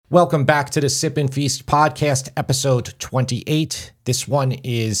Welcome back to the Sip and Feast podcast, episode 28. This one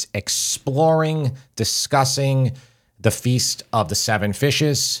is exploring, discussing the Feast of the Seven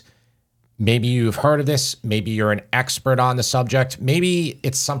Fishes. Maybe you've heard of this. Maybe you're an expert on the subject. Maybe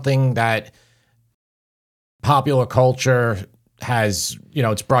it's something that popular culture has,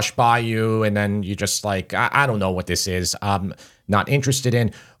 it's brushed by you, and then you just like, I don't know what this is. I'm not interested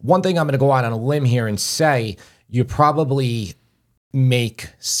in. One thing I'm going to go out on a limb here and say, you probably make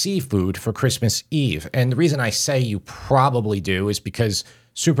seafood for Christmas Eve. And the reason I say you probably do is because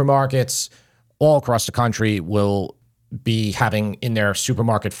supermarkets all across the country will be having in their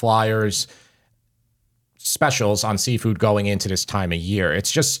supermarket flyers specials on seafood going into this time of year.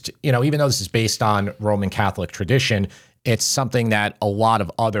 It's just, even though this is based on Roman Catholic tradition, it's something that a lot of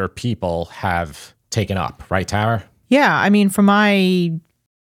other people have taken up. Right, Tara? Yeah, I mean, from my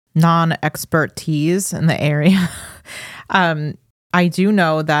non-expertise in the area, I do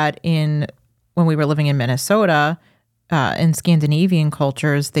know that when we were living in Minnesota, in Scandinavian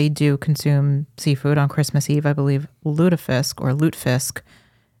cultures, they do consume seafood on Christmas Eve. I believe lutefisk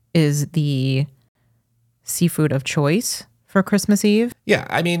is the seafood of choice for Christmas Eve. Yeah,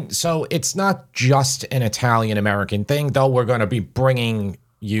 I mean, so it's not just an Italian-American thing, though we're going to be bringing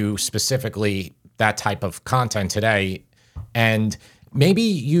you specifically that type of content today. And maybe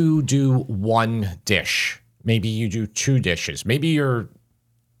you do one dish. Maybe you do two dishes. Maybe you're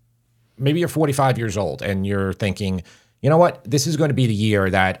 45 years old and you're thinking, you know what? This is going to be the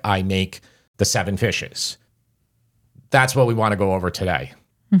year that I make the seven fishes. That's what we want to go over today.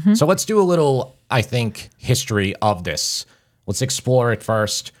 Mm-hmm. So let's do a little, I think, history of this. Let's explore it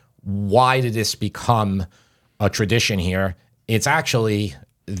first. Why did this become a tradition here? It's actually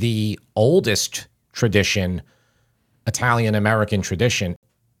the oldest tradition, Italian-American tradition,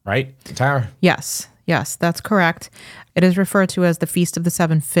 right, Tara? Yes, that's correct. It is referred to as the Feast of the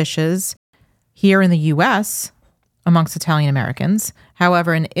Seven Fishes here in the U.S. amongst Italian Americans.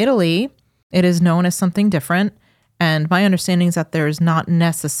 However, in Italy, it is known as something different. And my understanding is that there's not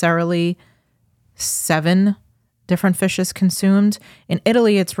necessarily 7 different fishes consumed. In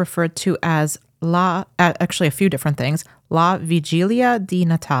Italy, it's referred to as actually a few different things. La Vigilia di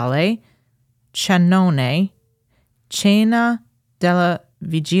Natale, Cenone, Cena della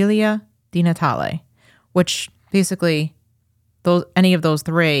Vigilia di Natale, which basically any of those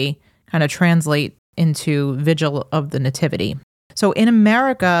 3 kind of translate into Vigil of the Nativity. So in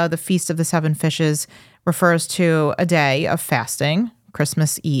America, the Feast of the Seven Fishes refers to a day of fasting,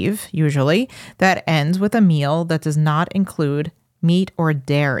 Christmas Eve usually, that ends with a meal that does not include meat or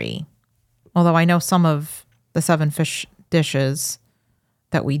dairy. Although I know some of the 7 fish dishes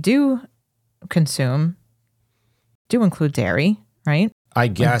that we do consume do include dairy, right? I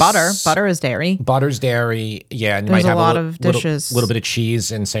guess like butter is dairy. Butter's dairy, yeah, and you There's might have a lot of dishes. Little bit of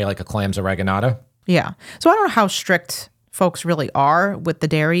cheese and say like a clams oreganata. Yeah. So I don't know how strict folks really are with the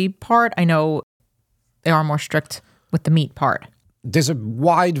dairy part. I know they are more strict with the meat part. There's a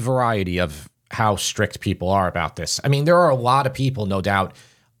wide variety of how strict people are about this. I mean, there are a lot of people, no doubt,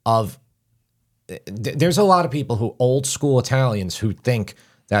 there's a lot of people who, old school Italians, who think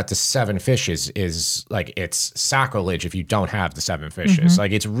that the 7 fishes is like, it's sacrilege if you don't have the 7 fishes. Mm-hmm.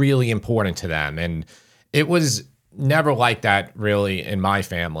 Like, it's really important to them. And it was never like that really in my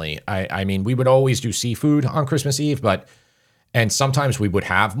family. I mean, we would always do seafood on Christmas Eve, and sometimes we would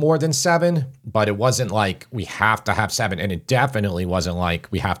have more than 7, but it wasn't like we have to have 7. And it definitely wasn't like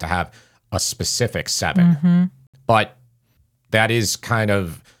we have to have a specific 7. Mm-hmm. But that is kind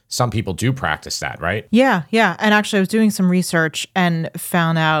of, some people do practice that, right? Yeah. And actually, I was doing some research and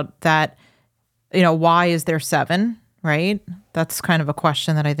found out that, why is there 7, right? That's kind of a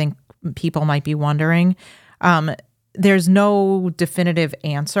question that I think people might be wondering. There's no definitive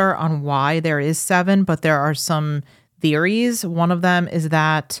answer on why there is 7, but there are some theories. One of them is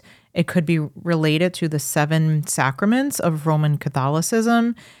that it could be related to the 7 sacraments of Roman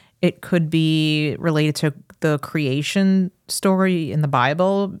Catholicism. It could be related to the creation story in the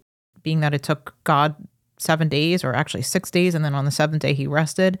Bible, being that it took God 7 days, or actually 6 days, and then on the 7th day he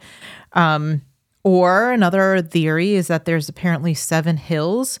rested. Or another theory is that there's apparently 7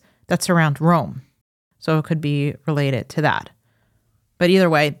 hills that surround Rome. So it could be related to that. But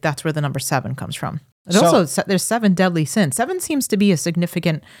either way, that's where the number 7 comes from. There's 7 deadly sins. 7 seems to be a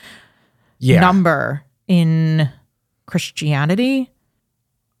significant number in Christianity.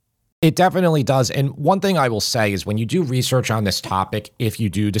 It definitely does. And one thing I will say is when you do research on this topic, if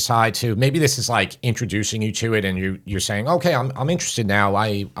you do decide to, maybe this is like introducing you to it and you're saying, okay, I'm interested now.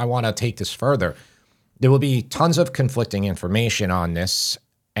 I want to take this further. There will be tons of conflicting information on this.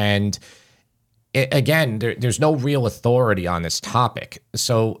 And again, there's no real authority on this topic.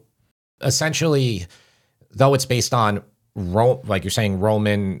 So essentially, though it's based on Rome, like you're saying,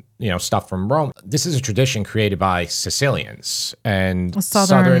 Roman, stuff from Rome, this is a tradition created by Sicilians and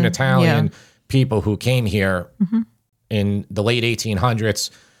Southern Italian people who came here in the late 1800s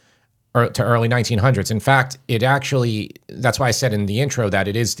or to early 1900s. In fact, that's why I said in the intro that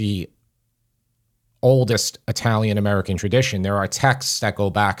it is the oldest Italian-American tradition. There are texts that go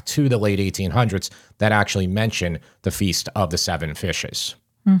back to the late 1800s that actually mention the Feast of the Seven Fishes.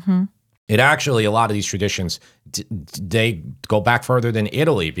 Mm-hmm. It actually, a lot of these traditions, they go back further than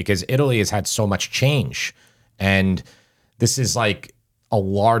Italy because Italy has had so much change. And this is like a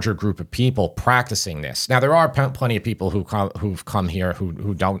larger group of people practicing this. Now, there are plenty of people who've come here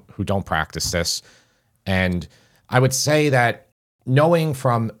who don't practice this. And I would say that knowing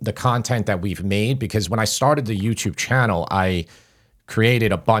from the content that we've made, because when I started the YouTube channel, I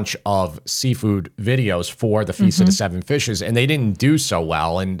created a bunch of seafood videos for the Feast of the Seven Fishes, and they didn't do so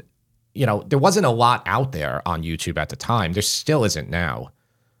well. And there wasn't a lot out there on YouTube at the time. There still isn't now.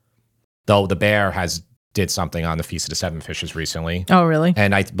 Though The Bear did something on the Feast of the Seven Fishes recently. Oh, really?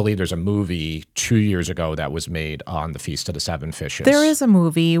 And I believe there's a movie 2 years ago that was made on the Feast of the Seven Fishes. There is a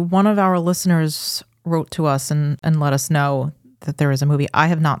movie. One of our listeners wrote to us and let us know that there is a movie. I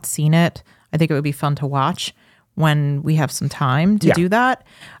have not seen it. I think it would be fun to watch when we have some time to do that.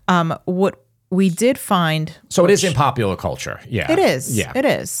 What we did find... So it is in popular culture. Yeah. It is. Yeah. It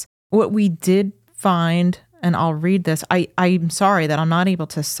is. What we did find, and I'll read this. I'm sorry that I'm not able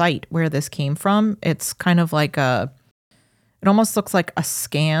to cite where this came from. It's kind of like it almost looks like a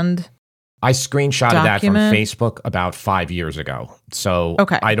scanned I screenshotted document. That from Facebook about 5 years ago. So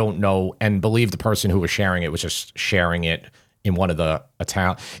I don't know, and believe the person who was sharing it was just sharing it in one of the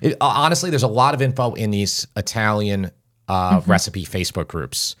Italian... honestly, there's a lot of info in these Italian recipe Facebook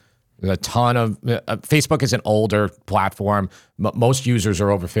groups. There's a ton of... Facebook is an older platform. Most users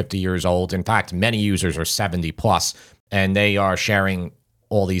are over 50 years old. In fact, many users are 70 plus, and they are sharing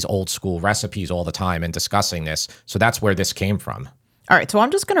all these old school recipes all the time and discussing this. So that's where this came from. All right, so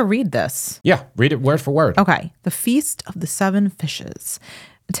I'm just going to read this. Yeah, read it word for word. Okay. The Feast of the Seven Fishes.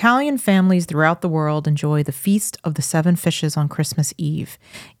 Italian families throughout the world enjoy the Feast of the Seven Fishes on Christmas Eve.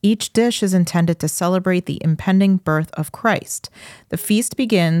 Each dish is intended to celebrate the impending birth of Christ. The feast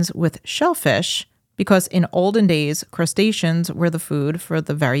begins with shellfish because in olden days, crustaceans were the food for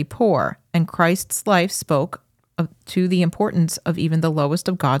the very poor, and Christ's life spoke to the importance of even the lowest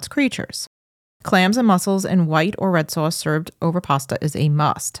of God's creatures. Clams and mussels in white or red sauce served over pasta is a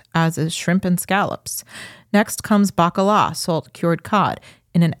must, as is shrimp and scallops. Next comes bacala, salt-cured cod,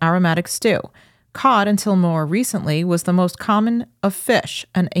 in an aromatic stew. Cod, until more recently, was the most common of fish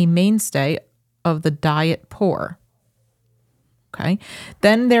and a mainstay of the diet poor. Okay.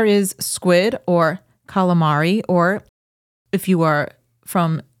 Then there is squid or calamari, or if you are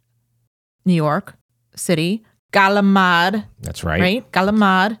from New York City, galamad. That's right. Right?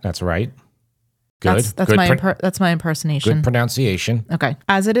 Galamad. That's right. Good. That's my impersonation. Good pronunciation. Okay.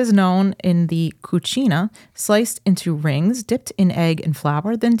 As it is known in the cucina, sliced into rings, dipped in egg and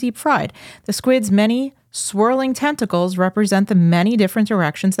flour, then deep fried. The squid's many swirling tentacles represent the many different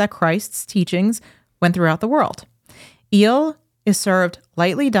directions that Christ's teachings went throughout the world. Eel is served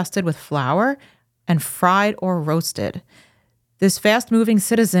lightly dusted with flour and fried or roasted. This fast-moving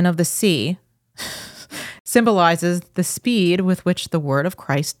citizen of the sea symbolizes the speed with which the word of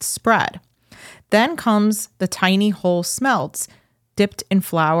Christ spread. Then comes the tiny whole smelts, dipped in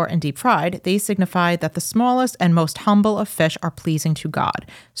flour and deep fried. They signify that the smallest and most humble of fish are pleasing to God.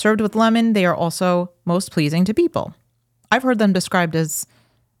 Served with lemon, they are also most pleasing to people. I've heard them described as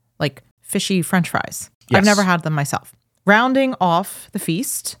like fishy French fries. Yes. I've never had them myself. Rounding off the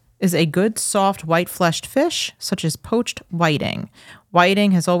feast is a good, soft, white-fleshed fish, such as poached whiting.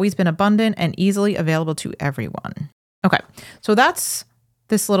 Whiting has always been abundant and easily available to everyone. Okay, so that's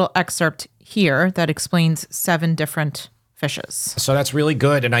this little excerpt here that explains 7 different fishes. So that's really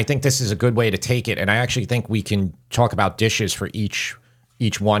good, and I think this is a good way to take it, and I actually think we can talk about dishes for each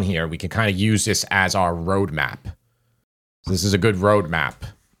one here. We can kind of use this as our roadmap. This is a good roadmap.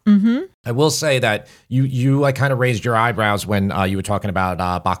 Mm-hmm. I will say that you like kind of raised your eyebrows when you were talking about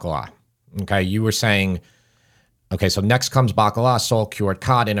bacala. Okay, you were saying, okay, so next comes bacala, salt-cured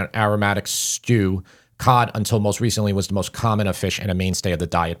cod in an aromatic stew. Cod, until most recently, was the most common of fish and a mainstay of the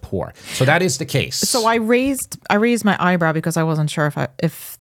diet poor. So that is the case. So I raised my eyebrow because I wasn't sure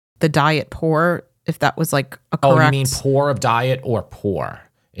if the diet poor, if that was like a correct... Oh, you mean poor of diet or poor?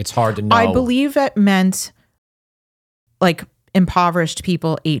 It's hard to know. I believe it meant like impoverished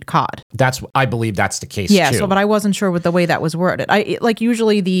people ate cod. I believe that's the case yeah, too. So but I wasn't sure with the way that was worded. I like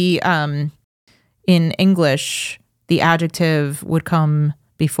usually the in English, the adjective would come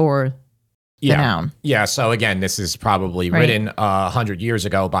before the noun. Yeah. So again, this is probably written 100 years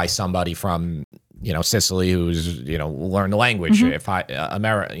ago by somebody from, Sicily who's, learned the language. If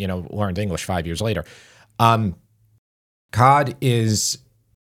learned English 5 years later. Cod is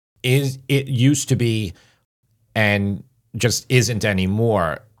it used to be and just isn't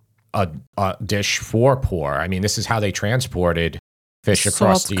anymore a dish for poor. I mean, this is how they transported fish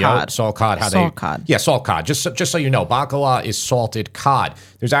across the ocean. Salt cod. Salt cod. Just so you know, bacala is salted cod.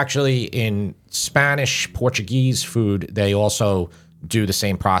 There's actually in Spanish, Portuguese food, they also do the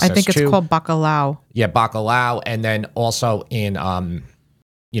same process. I think it's called bacalhau. Yeah, bacalhau, and then also in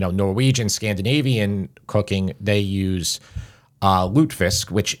Norwegian, Scandinavian cooking, they use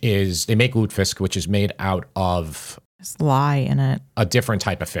lutefisk, they make lutefisk, which is made out of lye in it. A different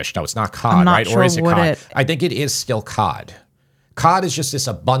type of fish. No, it's not cod, right? Sure, or is it cod? I think it is still cod. Cod is just this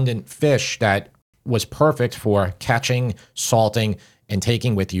abundant fish that was perfect for catching, salting, and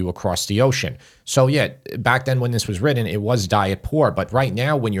taking with you across the ocean. So yeah, back then when this was written, it was diet poor. But right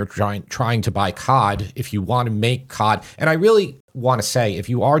now, when you're trying to buy cod, if you want to make cod, and I really want to say, if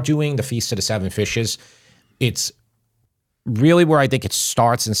you are doing the Feast of the Seven Fishes, it's really where I think it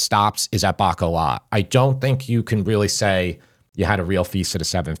starts and stops is at bacala. I don't think you can really say you had a real Feast of the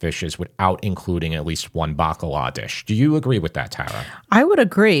Seven Fishes without including at least one bacala dish. Do you agree with that, Tara? I would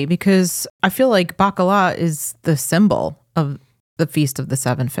agree, because I feel like bacala is the symbol of the Feast of the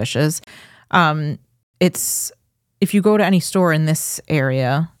Seven Fishes. It's, if you go to any store in this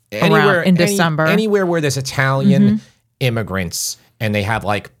area in December, anywhere where there's Italian immigrants and they have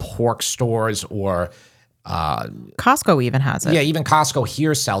like pork stores, or Costco even has it. Yeah, even Costco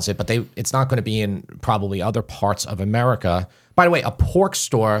here sells it, but it's not going to be in probably other parts of America. By the way, a pork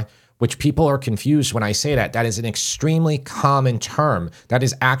store, which people are confused when I say that is an extremely common term. That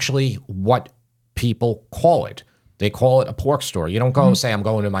is actually what people call it. They call it a pork store. You don't go say, I'm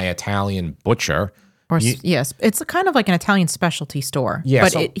going to my Italian butcher. Yes, it's kind of like an Italian specialty store. Yeah,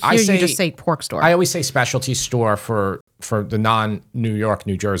 but you just say pork store. I always say specialty store for the non-New York,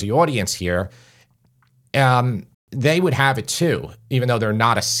 New Jersey audience here. They would have it too, even though they're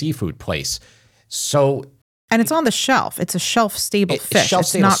not a seafood place. And it's on the shelf. It's a shelf-stable fish.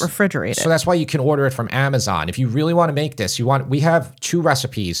 It's not refrigerated. So that's why you can order it from Amazon. If you really want to make this, we have two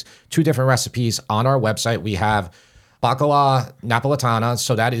different recipes on our website. We have bacala napoletana.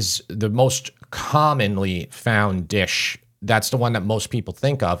 So that is the most commonly found dish. That's the one that most people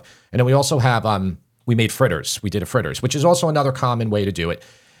think of. And then we also have, we made fritters. We did a fritters, which is also another common way to do it.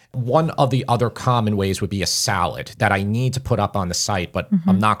 One of the other common ways would be a salad that I need to put up on the site, but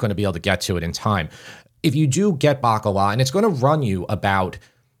I'm not going to be able to get to it in time. If you do get bacala, and it's going to run you about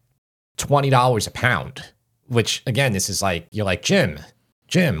 $20 a pound, which again, this is like, you're like, Jim,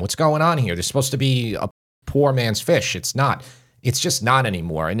 what's going on here? There's supposed to be a poor man's fish. It's not. It's just not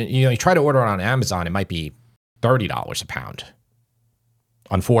anymore. And you try to order it on Amazon, it might be $30 a pound,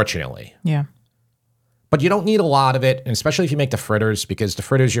 unfortunately. Yeah. But you don't need a lot of it, and especially if you make the fritters, because the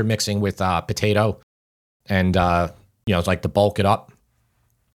fritters you're mixing with potato and, it's like to bulk it up.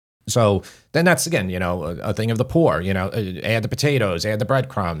 So then that's, again, a thing of the poor, add the potatoes, add the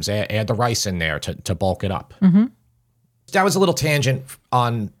breadcrumbs, add the rice in there to bulk it up. Mm-hmm. That was a little tangent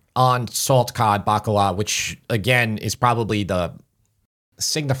on salt cod bacala, which, again, is probably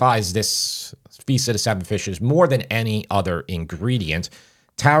signifies this Feast of the Seven Fishes more than any other ingredient.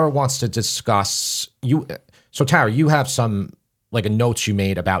 Tara wants to discuss So Tara, you have some notes you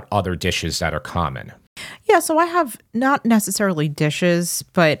made about other dishes that are common. Yeah, so I have not necessarily dishes,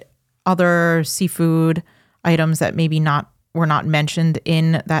 but other seafood items that maybe were not mentioned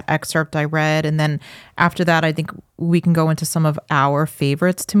in that excerpt I read. And then after that, I think we can go into some of our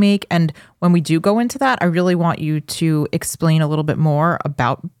favorites to make. And when we do go into that, I really want you to explain a little bit more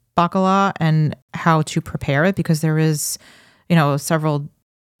about bacala and how to prepare it, because there is, several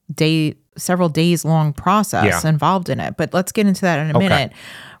days long process involved in it. But let's get into that in a minute.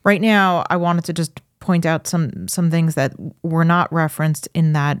 Right now, I wanted to just point out some things that were not referenced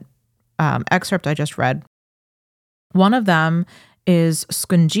in that excerpt I just read. One of them is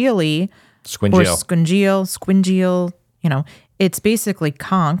squingile. Squingile. It's basically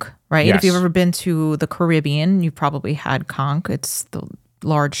conch, right? Yes. If you've ever been to the Caribbean, you've probably had conch. It's the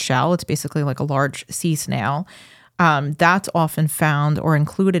large shell. It's basically like a large sea snail. That's often found or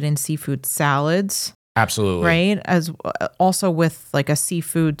included in seafood salads. Absolutely. Right? As also with like a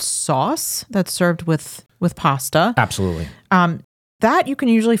seafood sauce that's served with pasta. Absolutely. That you can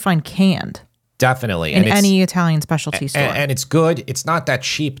usually find canned. Definitely. In any Italian specialty store. And it's good. It's not that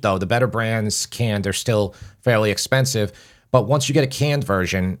cheap, though. The better brands canned, they're still fairly expensive. But once you get a canned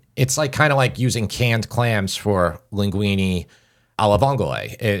version, it's like kind of like using canned clams for linguine alla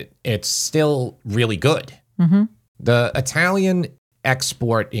vongole. It's still really good. The Italian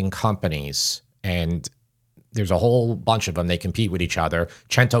exporting companies, and there's a whole bunch of them, they compete with each other.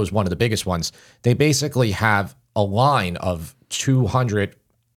 Cento is one of the biggest ones. They basically have a line of 200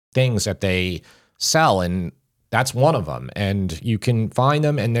 things that they sell, and that's one of them. And you can find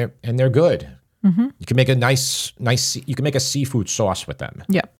them, and they're good. You can make a nice. You can make a seafood sauce with them.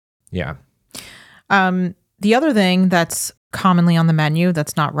 Yeah. Yeah. The other thing that's commonly on the menu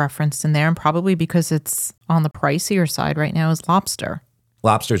that's not referenced in there, and probably because it's on the pricier side right now, is lobster.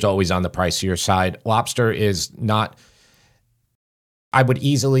 Lobster's always on the pricier side. Lobster is not. I would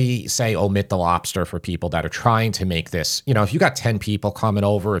easily say omit the lobster for people that are trying to make this. You know, if you got 10 people coming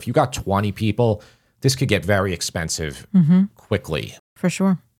over, if you got 20 people, this could get very expensive quickly. For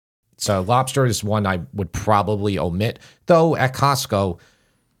sure. So lobster is one I would probably omit. Though at Costco,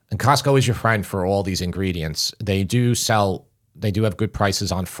 and Costco is your friend for all these ingredients, they do have good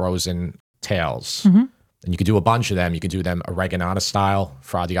prices on frozen tails. And you could do a bunch of them. You could do them oreganata style,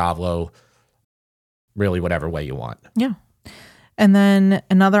 fra diavolo, really whatever way you want. Yeah. And then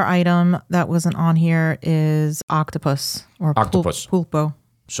another item that wasn't on here is octopus or pulpo.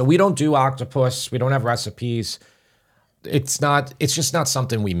 So we don't do octopus. We don't have recipes. It's just not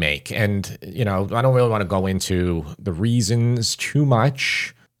something we make. And, you know, I don't really want to go into the reasons too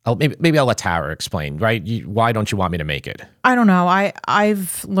much. Maybe I'll let Tara explain, right? Why don't you want me to make it? I don't know.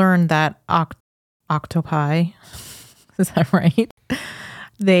 I've learned that octopi, is that right?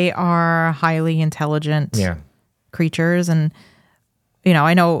 They are highly intelligent creatures. And, you know,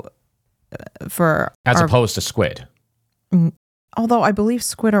 I know as opposed to squid. Although I believe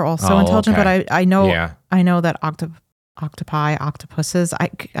squid are also intelligent, okay. but I know that octopi, octopuses, I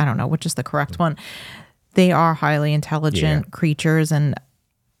don't know which is the correct one. They are highly intelligent creatures, and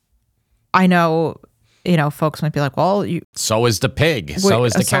I know, you know, folks might be like, well, so is the pig. So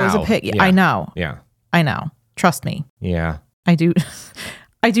is the cow. So is a pig. Yeah. I know. Yeah. I know. Trust me. Yeah. I do.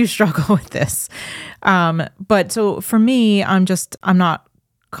 I do struggle with this. But so for me, I'm not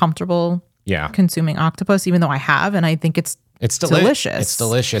comfortable consuming octopus, even though I have, and I think it's delicious. It's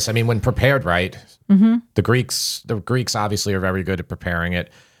delicious. I mean, when prepared right, the Greeks obviously are very good at preparing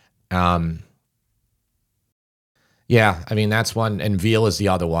it. Yeah, I mean, that's one. And veal is the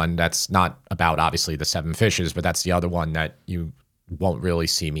other one. That's not about, obviously, the 7 fishes, but that's the other one that you won't really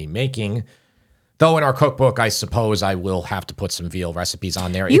see me making. Though in our cookbook, I suppose I will have to put some veal recipes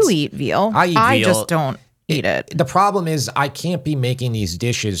on there. You eat veal. I eat veal. I just don't eat it. The problem is I can't be making these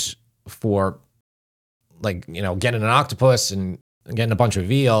dishes for, like, you know, getting an octopus and getting a bunch of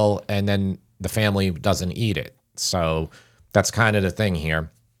veal, and then the family doesn't eat it. So that's kind of the thing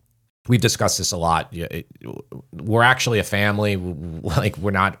here. We've discussed this a lot. We're actually a family. Like,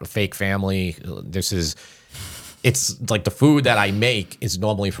 we're not a fake family. It's like the food that I make is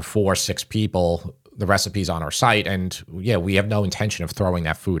normally for 4 or 6 people. The recipe's on our site. And yeah, we have no intention of throwing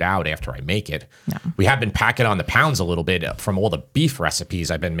that food out after I make it. No. We have been packing on the pounds a little bit from all the beef recipes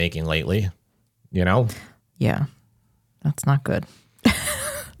I've been making lately, you know? Yeah, that's not good.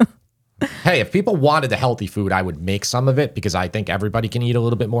 Hey, if people wanted the healthy food, I would make some of it because I think everybody can eat a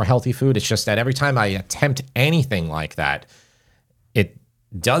little bit more healthy food. It's just that every time I attempt anything like that, it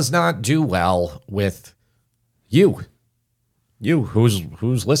does not do well with you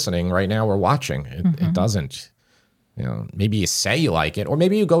who's listening right now or watching. It doesn't. You know, maybe you say you like it, or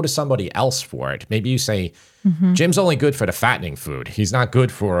maybe you go to somebody else for it. Maybe you say, Jim's only good for the fattening food. He's not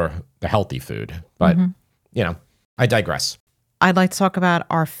good for the healthy food. But, you know, I digress. I'd like to talk about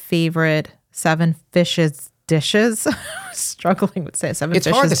our favorite 7 fishes dishes. Struggling with say 7 it's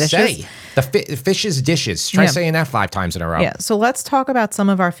fishes dishes. It's hard to say. The fishes dishes. Try saying that 5 times in a row. Yeah. So let's talk about some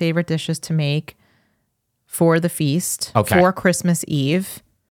of our favorite dishes to make for the feast for Christmas Eve.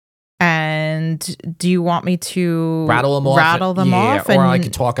 And do you want me to rattle them off? Or I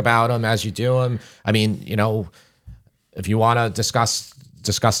can talk about them as you do them. I mean, you know, if you want to discuss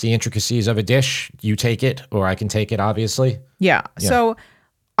the intricacies of a dish, you take it, or I can take it, obviously. Yeah. So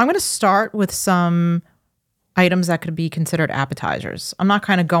I'm going to start with some items that could be considered appetizers. I'm not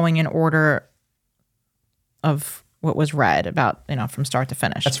kind of going in order of what was read about, you know, from start to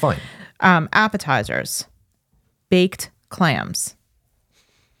finish. That's fine. Appetizers, baked clams.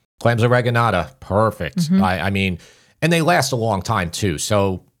 Clams oreganata, perfect. I mean, and they last a long time too.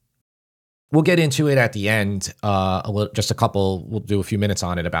 So we'll get into it at the end. We'll do a few minutes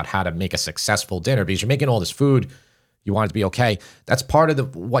on it about how to make a successful dinner, because you're making all this food. You want it to be okay. That's part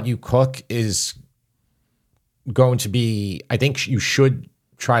of what you cook is going to be, I think you should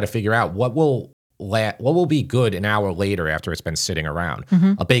try to figure out what will what will be good an hour later after it's been sitting around.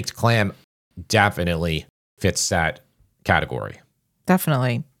 A baked clam definitely fits that category.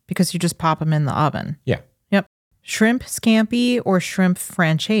 Definitely, because you just pop them in the oven. Yeah. Yep. Shrimp scampi or shrimp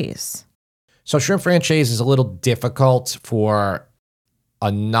francaise? So shrimp francaise is a little difficult for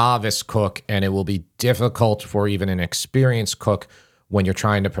a novice cook, and it will be difficult for even an experienced cook when you're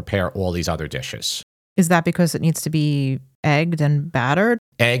trying to prepare all these other dishes. Is that because it needs to be egged and battered?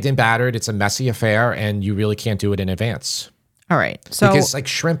 Egged and battered, it's a messy affair, and you really can't do it in advance. All right. So because like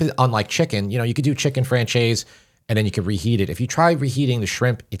shrimp, unlike chicken, you could do chicken francaise, and then you could reheat it. If you try reheating the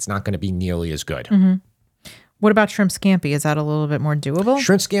shrimp, it's not going to be nearly as good. What about shrimp scampi? Is that a little bit more doable?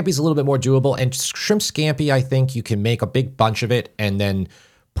 Shrimp scampi is a little bit more doable. And shrimp scampi, I think you can make a big bunch of it and then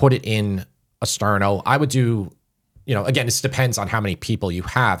put it in a sterno. I would do, again, this depends on how many people you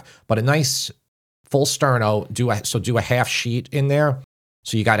have, but a nice full sterno, do a half sheet in there.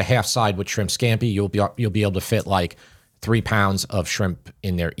 So you got a half side with shrimp scampi. You'll be able to fit like 3 pounds of shrimp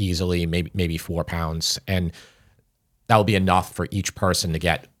in there easily, maybe 4 pounds. And that will be enough for each person to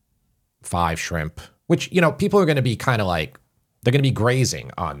get 5 shrimp. Which, people are going to be kind of like, they're going to be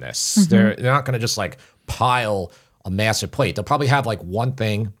grazing on this. They're not going to just like pile a massive plate. They'll probably have like one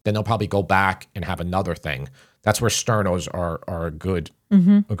thing, then they'll probably go back and have another thing. That's where sternos are a good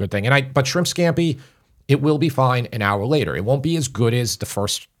thing. But shrimp scampi, it will be fine an hour later. It won't be as good as the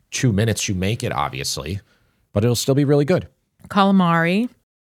first 2 minutes you make it, obviously, but it'll still be really good. Calamari,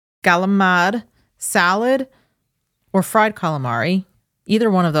 galamad, salad, or fried calamari.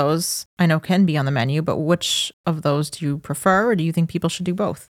 Either one of those I know can be on the menu, but which of those do you prefer, or do you think people should do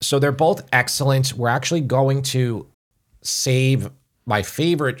both? So they're both excellent. We're actually going to save my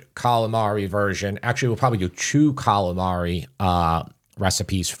favorite calamari version. Actually, we'll probably do 2 calamari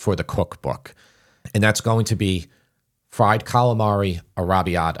recipes for the cookbook. And that's going to be fried calamari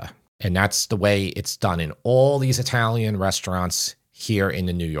arrabbiata. And that's the way it's done in all these Italian restaurants here in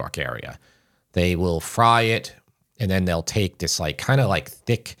the New York area. They will fry it, and then they'll take this like kind of like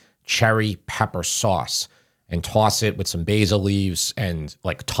thick cherry pepper sauce and toss it with some basil leaves and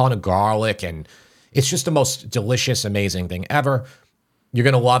like a ton of garlic. And it's just the most delicious, amazing thing ever. You're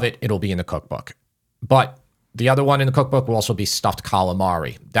going to love it. It'll be in the cookbook. But the other one in the cookbook will also be stuffed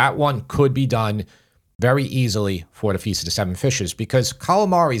calamari. That one could be done very easily for the Feast of the Seven Fishes because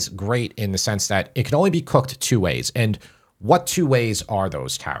calamari is great in the sense that it can only be cooked 2 ways. And what 2 ways are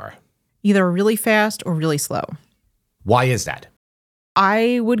those, Tara? Either really fast or really slow. Why is that?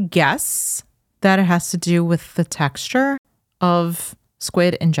 I would guess that it has to do with the texture of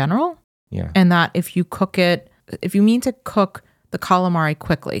squid in general. Yeah. And that if you mean to cook the calamari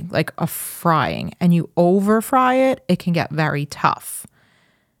quickly, like a frying, and you over fry it, it can get very tough.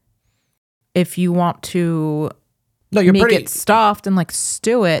 If you want to make it stuffed and like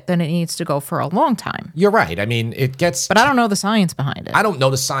stew it, then it needs to go for a long time. You're right. I mean, it gets... But I don't know the science behind it. I don't know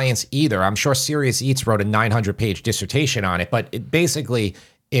the science either. I'm sure Serious Eats wrote a 900-page dissertation on it, but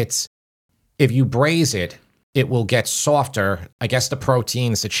it's if you braise it, it will get softer. I guess the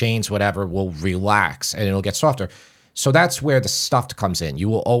proteins, the chains, whatever, will relax and it'll get softer. So that's where the stuffed comes in. You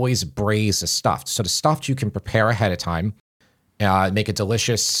will always braise the stuffed. So the stuffed you can prepare ahead of time, make a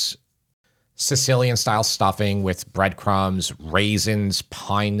delicious Sicilian-style stuffing with breadcrumbs, raisins,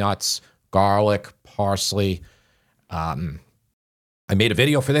 pine nuts, garlic, parsley. I made a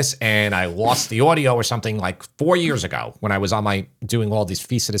video for this, and I lost the audio or something like 4 years ago when I was doing all these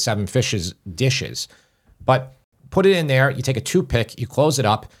Feast of the Seven Fishes dishes. But put it in there. You take a toothpick, you close it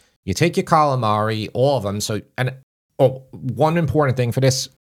up, you take your calamari, all of them. One important thing for this,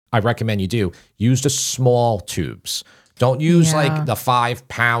 I recommend you do, use the small tubes. Don't use like the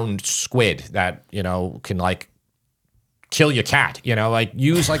 5-pound squid that, can like kill your cat, like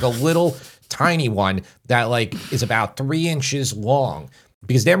use like a little tiny one that like is about 3 inches long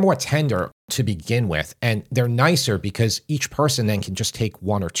because they're more tender to begin with. And they're nicer because each person then can just take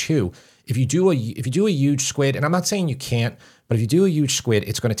 1 or 2. If you do a huge squid, and I'm not saying you can't, but if you do a huge squid,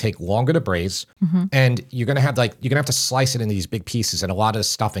 it's going to take longer to braise, and you're going to have to slice it into these big pieces, and a lot of the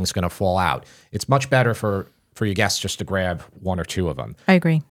stuffing's going to fall out. It's much better for your guests just to grab 1 or 2 of them. I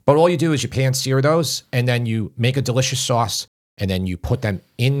agree. But all you do is you pan sear those, and then you make a delicious sauce, and then you put them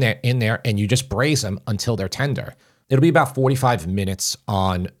in there, and you just braise them until they're tender. It'll be about 45 minutes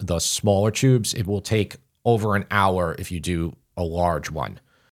on the smaller tubes. It will take over an hour if you do a large one.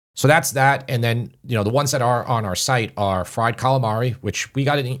 So that's that. And then, the ones that are on our site are fried calamari, which we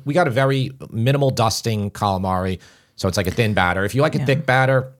got a very minimal dusting calamari. So it's like a thin batter. If you like a thick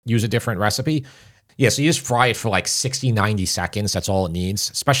batter, use a different recipe. Yeah, so you just fry it for like 60, 90 seconds. That's all it needs.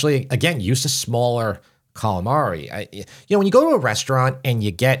 Especially, again, use the smaller calamari. When you go to a restaurant and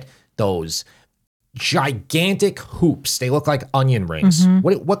you get those gigantic hoops. They look like onion rings.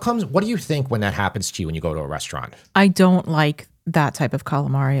 What do you think when that happens to you when you go to a restaurant? I don't like that type of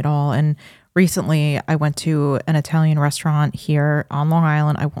calamari at all. And recently I went to an Italian restaurant here on Long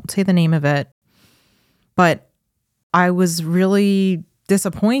Island. I won't say the name of it, but I was really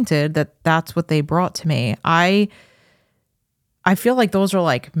disappointed that that's what they brought to me. I feel like those are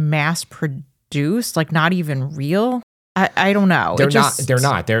like mass produced, like not even real. I don't know. They're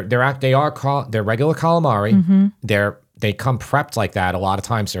not. They're regular calamari. They come prepped like that. A lot of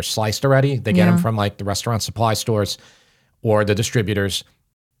times they're sliced already. They get them from like the restaurant supply stores or the distributors.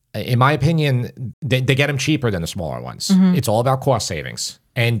 In my opinion, they get them cheaper than the smaller ones. It's all about cost savings,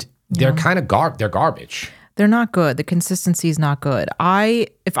 and they're kind of they're garbage. They're not good. The consistency is not good.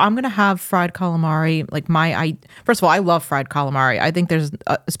 If I'm going to have fried calamari, like first of all, I love fried calamari. I think there's,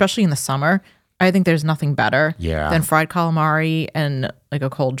 especially in the summer, I think there's nothing better than fried calamari and like a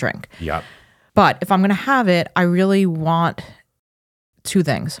cold drink. Yep. But if I'm going to have it, I really want two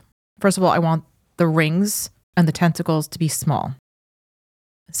things. First of all, I want the rings and the tentacles to be small.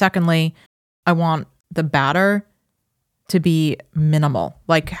 Secondly, I want the batter to be minimal,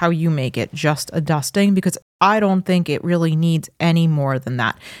 like how you make it, just a dusting, because I don't think it really needs any more than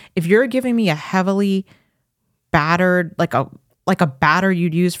that. If you're giving me a heavily battered, like a batter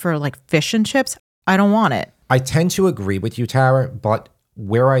you'd use for like fish and chips, I don't want it. I tend to agree with you, Tara, but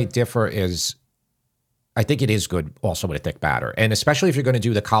where I differ is I think it is good also with a thick batter. And especially if you're going to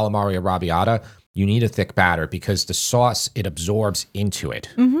do the calamari arrabbiata, you need a thick batter because the sauce, it absorbs into it.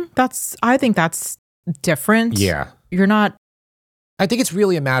 I think that's different. Yeah. You're not. I think it's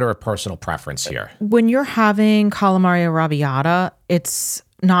really a matter of personal preference here. When you're having calamari arrabbiata, it's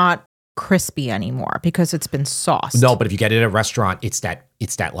not crispy anymore because it's been sauced. No, but if you get it at a restaurant, it's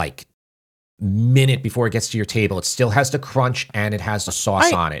that like minute before it gets to your table. It still has the crunch and it has the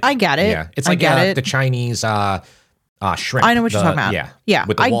sauce on it. I get it. Yeah, it's like the Chinese shrimp. I know what you're talking about. Yeah,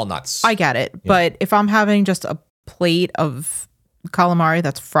 with the walnuts. I get it. Yeah. But if I'm having just a plate of calamari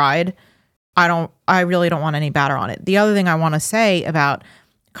that's fried, I really don't want any batter on it. The other thing I want to say about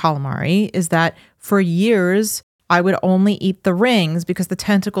calamari is that for years, I would only eat the rings because the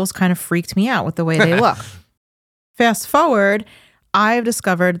tentacles kind of freaked me out with the way they look. Fast forward, I've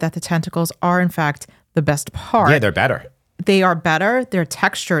discovered that the tentacles are, in fact, the best part. Yeah, they're better. They are better. Their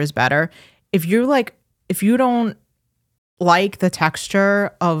texture is better. If you don't like the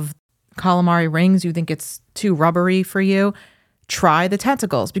texture of calamari rings, you think it's too rubbery for you, try the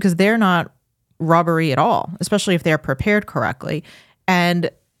tentacles because they're not rubbery at all, especially if they're prepared correctly.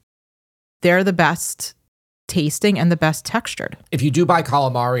 And they're the best tasting and the best textured. If you do buy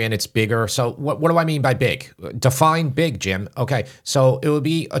calamari and it's bigger, so what do I mean by big? Define big, Jim. Okay, so it would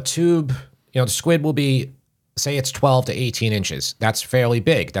be a tube, the squid will be, say it's 12 to 18 inches. That's fairly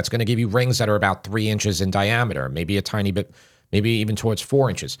big. That's going to give you rings that are about 3 inches in diameter, maybe a tiny bit, maybe even towards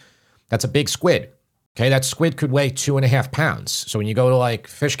 4 inches. That's a big squid. Okay, that squid could weigh 2.5 pounds. So when you go to like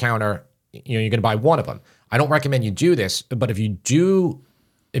fish counter, you're going to buy one of them. I don't recommend you do this, but if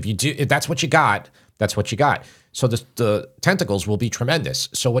that's what you got, that's what you got. So the tentacles will be tremendous.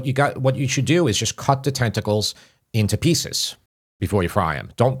 So what you should do is just cut the tentacles into pieces before you fry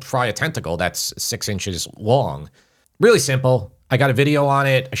them. Don't fry a tentacle that's 6 inches long. Really simple. I got a video on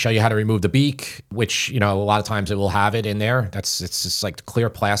it. I show you how to remove the beak, which, a lot of times it will have it in there. It's just like the clear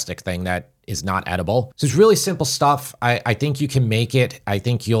plastic thing that is not edible. So it's really simple stuff. I think you can make it. I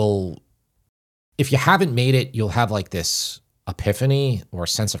think if you haven't made it, you'll have like this epiphany or a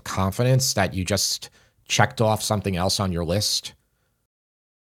sense of confidence that you just checked off something else on your list.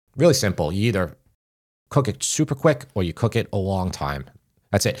 Really simple. You either cook it super quick or you cook it a long time.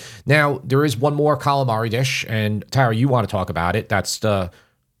 That's it. Now, there is one more calamari dish, and Tara, you want to talk about it. That's the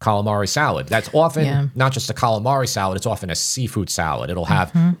calamari salad. That's often not just a calamari salad, it's often a seafood salad. It'll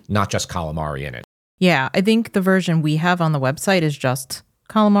have not just calamari in it. Yeah, I think the version we have on the website is just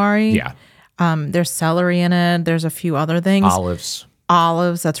calamari. Yeah. There's celery in it. There's a few other things.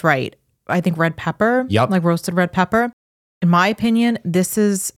 Olives, that's right. I think red pepper, like roasted red pepper. In my opinion, this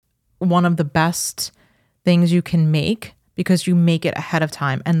is one of the best things you can make because you make it ahead of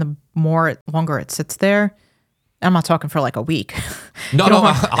time. And the longer it sits there, I'm not talking for like a week. No,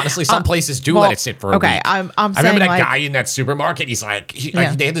 honestly, some places do let it sit for a week. Okay, I remember that guy in that supermarket. He's like, they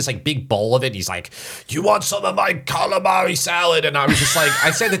had this like big bowl of it. He's like, "Do you want some of my calamari salad?" And I was just like,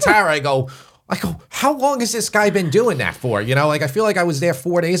 I said to Tara, I go, how long has this guy been doing that for? I feel like I was there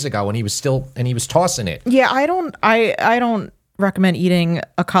 4 days ago and he was tossing it. Yeah, I don't recommend eating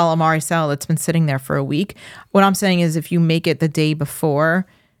a calamari salad that's been sitting there for a week. What I'm saying is if you make it the day before,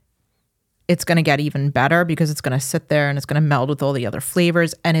 it's going to get even better because it's going to sit there and it's going to meld with all the other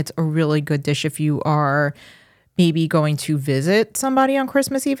flavors. And it's a really good dish if you are maybe going to visit somebody on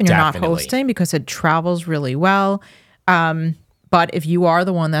Christmas Eve and you're not hosting, because it travels really well. But if you are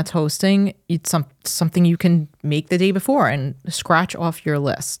the one that's hosting, it's something you can make the day before and scratch off your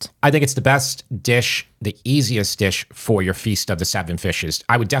list. I think it's the best dish, the easiest dish for your Feast of the Seven Fishes.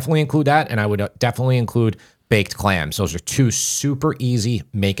 I would definitely include that, and I would definitely include baked clams. Those are two super easy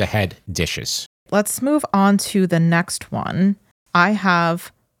make-ahead dishes. Let's move on to the next one. I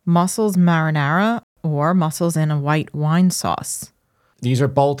have mussels marinara or mussels in a white wine sauce. These are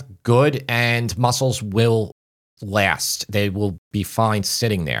both good, and mussels will last. They will be fine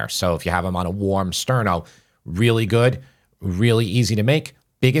sitting there. So if you have them on a warm sterno, really good, really easy to make.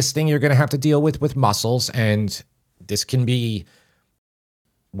 Biggest thing you're going to have to deal with mussels, and this can be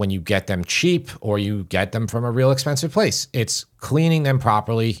when you get them cheap or you get them from a real expensive place. It's cleaning them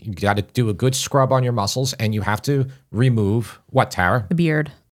properly. You got to do a good scrub on your mussels, and you have to remove what, Tara? The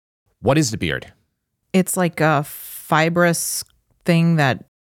beard. What is the beard? It's like a fibrous thing that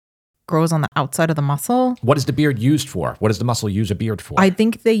grows on the outside of the mussel. What is the beard used for? What does the mussel use a beard for? I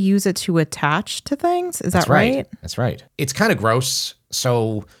think they use it to attach to things. Is that right? That's right. It's kind of gross.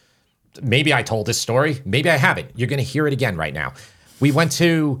 So maybe I told this story. Maybe I haven't. You're going to hear it again right now. We went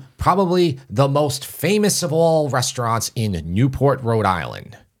to probably the most famous of all restaurants in Newport, Rhode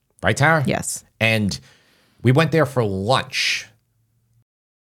Island. Right, Tara? Yes. And we went there for lunch.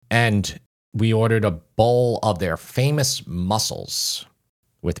 And we ordered a bowl of their famous mussels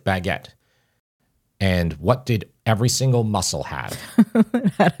with baguette. And what did every single mussel have?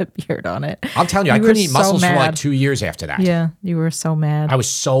 It had a beard on it. I'm telling you, I couldn't eat mussels for like 2 years after that. Yeah, you were so mad. I was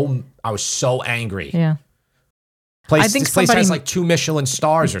so angry. Yeah. This place has like 2 Michelin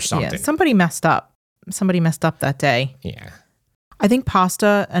stars or something. Yeah, somebody messed up. Somebody messed up that day. Yeah. I think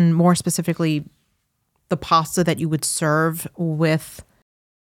pasta, and more specifically, the pasta that you would serve with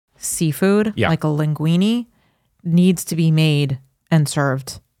seafood, like a linguine, needs to be made and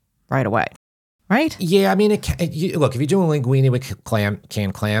served right away. Right? Yeah, I mean, look, if you're doing linguine with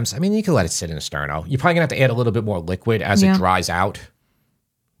canned clams, I mean, you can let it sit in a sterno. You're probably going to have to add a little bit more liquid as it dries out.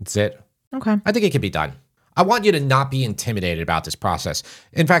 That's it. Okay. I think it can be done. I want you to not be intimidated about this process.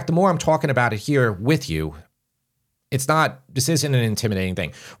 In fact, the more I'm talking about it here with you, this isn't an intimidating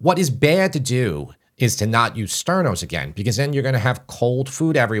thing. What is bad to do is to not use sternos again, because then you're going to have cold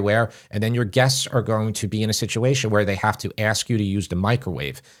food everywhere, and then your guests are going to be in a situation where they have to ask you to use the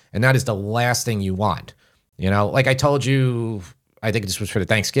microwave, and that is the last thing you want. You know, like I told you, I think this was for the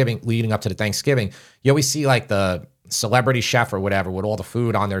Thanksgiving, leading up to the Thanksgiving, you always see like the celebrity chef or whatever with all the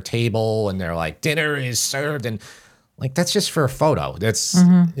food on their table, and they're like, dinner is served, and like that's just for a photo.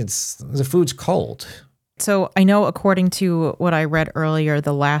 The food's cold. So I know, according to what I read earlier,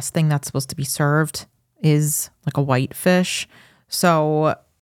 the last thing that's supposed to be served is like a white fish. So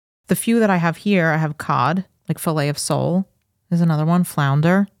the few that I have here, I have cod, like fillet of sole is another one,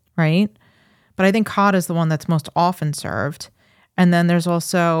 flounder, right? But I think cod is the one that's most often served. And then there's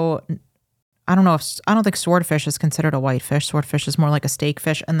also, I don't think swordfish is considered a white fish. Swordfish is more like a steak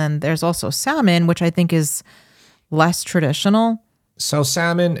fish. And then there's also salmon, which I think is less traditional. So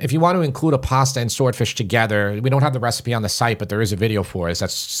salmon, if you want to include a pasta and swordfish together, we don't have the recipe on the site, but there is a video for it.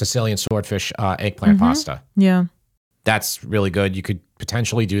 That's Sicilian swordfish eggplant pasta. Yeah. That's really good. You could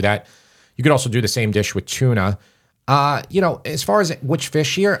potentially do that. You could also do the same dish with tuna. As far as which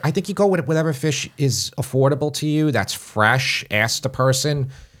fish here, I think you go with whatever fish is affordable to you, that's fresh. Ask the person.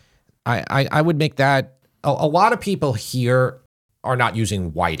 I would make that. A lot of people here are not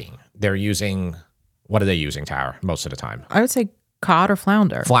using whiting. They're using, what are they using, Tara, most of the time? I would say cod or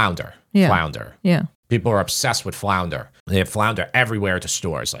flounder. Flounder. Yeah. Flounder. Yeah. People are obsessed with flounder. They have flounder everywhere at the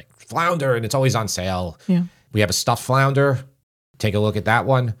stores, like flounder, and it's always on sale. Yeah. We have a stuffed flounder. Take a look at that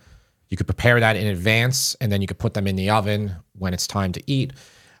one. You could prepare that in advance, and then you could put them in the oven when it's time to eat.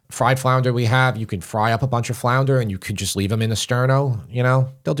 Fried flounder we have, you can fry up a bunch of flounder, and you could just leave them in the sterno. You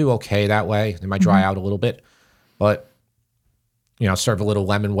know, they'll do okay that way. They might dry out a little bit, but, serve a little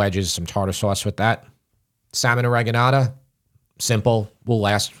lemon wedges, some tartar sauce with that. Salmon oreganata. Simple, will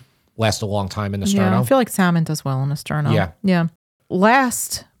last a long time in the sterno. Yeah, I feel like salmon does well in a sterno. Yeah. Yeah.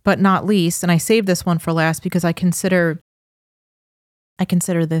 Last but not least, and I saved this one for last because I consider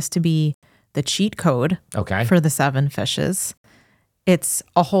this to be the cheat code for the 7 fishes. It's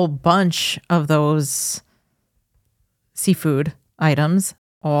a whole bunch of those seafood items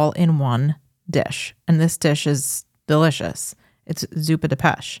all in one dish. And this dish is delicious. It's zuppa de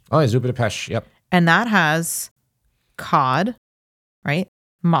pêche. Oh, yeah, zuppa de pêche, yep. And that has cod, right?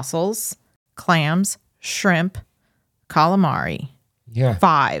 Mussels, clams, shrimp, calamari. Yeah.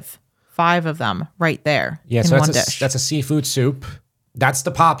 5 5 of them right there Yeah, in so one dish. that's a seafood soup. That's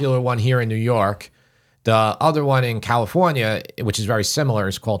the popular one here in New York. The other one in California, which is very similar,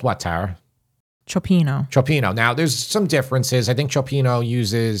 is called what, Tara? Cioppino. Cioppino. Now, there's some differences. I think Cioppino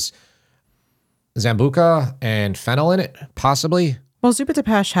uses Zambuca and fennel in it, possibly. Well, zuppa de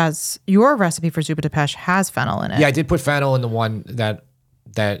peche has, your recipe for zuppa de peche has fennel in it. Yeah, I did put fennel in the one that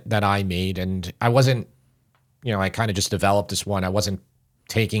I made, and I wasn't, I kind of just developed this one. I wasn't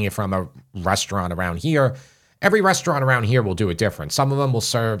taking it from a restaurant around here. Every restaurant around here will do it different. Some of them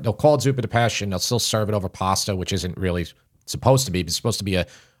they'll call it zuppa de peche, and they'll still serve it over pasta, which isn't really supposed to be. It's supposed to be a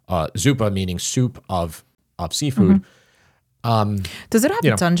zuppa, meaning soup of seafood. Does it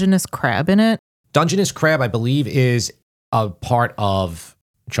have Dungeness crab in it? Dungeness crab, I believe, is a part of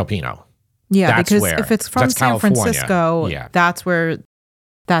Cioppino. Yeah, That's because where. if it's from That's San California. Francisco, Yeah. that's where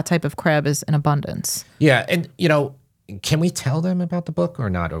that type of crab is in abundance. Yeah, and can we tell them about the book or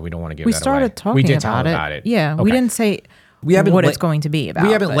not? Or we don't want to give We that started away? talking We did tell about them it. about it. Yeah, we Okay. didn't say haven't what la- it's going to be about.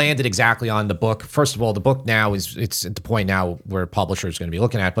 We haven't but- landed exactly on the book. First of all, the book now it's at the point now where a publisher is going to be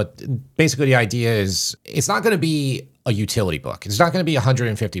looking at. But basically, the idea is it's not going to be a utility book. It's not going to be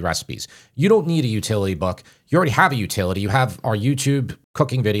 150 recipes. You don't need a utility book. You already have a utility. You have our YouTube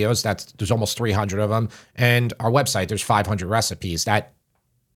cooking videos. There's almost 300 of them, and our website. There's 500 recipes.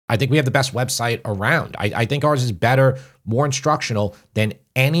 I think we have the best website around. I think ours is better, more instructional than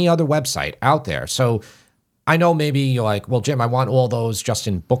any other website out there. So I know maybe you're like, well, Jim, I want all those just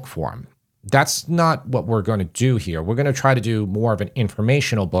in book form. That's not what we're going to do here. We're going to try to do more of an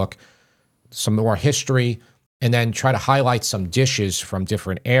informational book, some more history, and then try to highlight some dishes from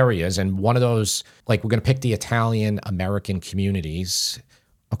different areas. And one of those, like, we're going to pick the Italian American communities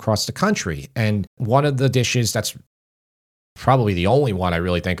across the country. And one of the dishes that's probably the only one I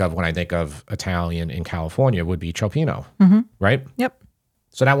really think of when I think of Italian in California would be Cioppino, right? Yep.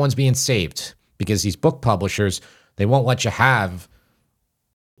 So that one's being saved because these book publishers, they won't let you have,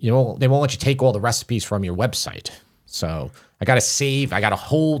 they won't let you take all the recipes from your website. So I got to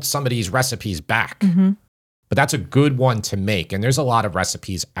hold some of these recipes back. But that's a good one to make. And there's a lot of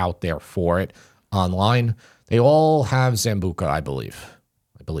recipes out there for it online. They all have Zambuca, I believe.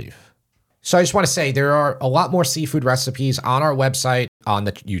 So I just want to say there are a lot more seafood recipes on our website, on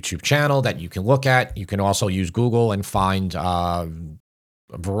the YouTube channel that you can look at. You can also use Google and find a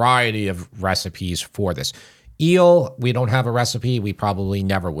variety of recipes for this. Eel, we don't have a recipe. We probably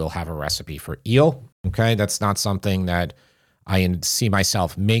never will have a recipe for eel. Okay, that's not something that I see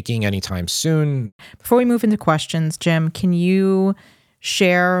myself making anytime soon. Before we move into questions, Jim, can you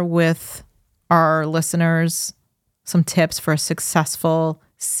share with our listeners some tips for a successful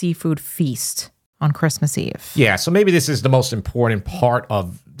seafood feast on Christmas Eve? Yeah, so maybe this is the most important part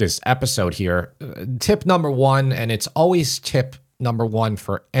of this episode here. Tip number one, and it's always tip number one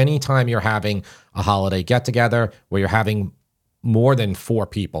for any time you're having a holiday get-together where you're having more than 4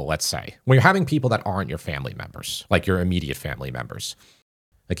 people, let's say. When you're having people that aren't your family members, like your immediate family members,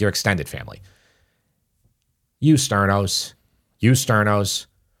 like your extended family. Use sternos.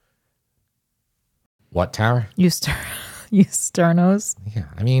 What, Tara? Use sternos. Yeah,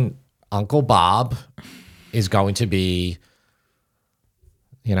 I mean, Uncle Bob is going to be,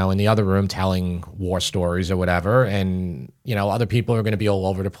 in the other room telling war stories or whatever. And, other people are going to be all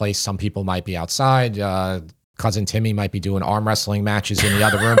over the place. Some people might be outside. Cousin Timmy might be doing arm wrestling matches in the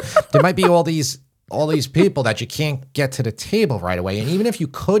other room. There might be all these people that you can't get to the table right away. And even if you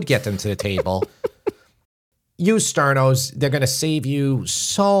could get them to the table, use sternos. They're going to save you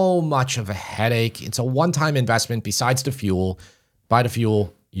so much of a headache. It's a one-time investment besides the fuel. Buy the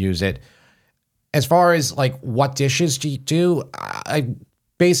fuel, use it. As far as like what dishes do you do, I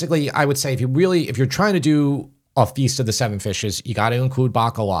would say if you're trying to do a feast of the 7 fishes, you got to include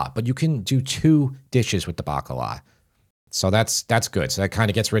bacala, but you can do 2 dishes with the bacala. So that's good. So that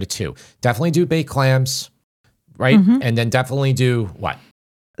kind of gets rid of 2. Definitely do baked clams, right? And then definitely do what?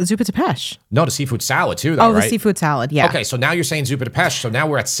 Zuppa de peche. No, the seafood salad too, though, right? The seafood salad, yeah. Okay, so now you're saying zuppa de peche, so now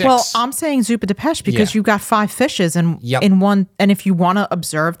we're at 6. Well, I'm saying zuppa de peche because you got 5 fishes in one, and if you want to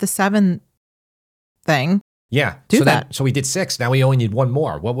observe the 7 thing, yeah, do that. So we did 6. Now we only need 1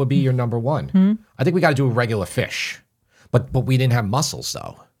 more. What would be your number 1? I think we got to do a regular fish, but we didn't have mussels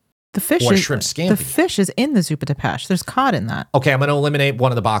though. The fish or is shrimp scampi. The fish is in the zuppa de peche. There's cod in that. Okay, I'm going to eliminate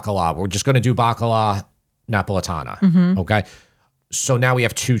one of the bacala. We're just going to do bacala napolitana. Okay, so now we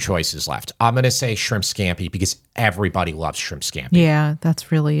have 2 choices left. I'm going to say shrimp scampi because everybody loves shrimp scampi. Yeah,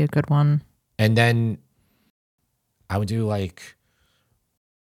 that's really a good one. And then I would do like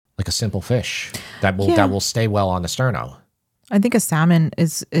a simple fish that will stay well on the sterno. I think a salmon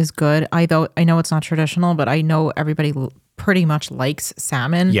is good. I know it's not traditional, but I know everybody pretty much likes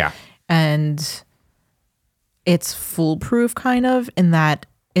salmon. Yeah. and it's foolproof kind of in that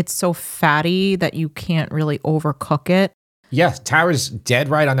it's so fatty that you can't really overcook it. Yeah, Tara's dead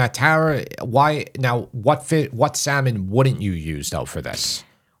right on that. Tara, why now? What salmon wouldn't you use though for this?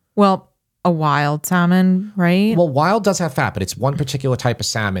 Well, a wild salmon, right? Well, wild does have fat, but it's one particular type of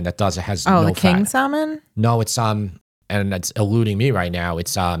salmon that has no the king fat. salmon? No, it's and it's eluding me right now.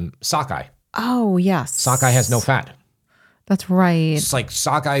 It's sockeye. Oh, yes. Sockeye has no fat. That's right. It's like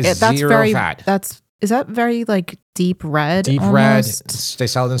sockeye's zero fat. Is that very like deep red? Deep almost? red. They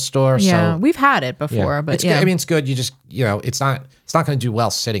sell it in the store. Yeah, so, we've had it before, but it's good. I mean, it's good. You just it's not going to do well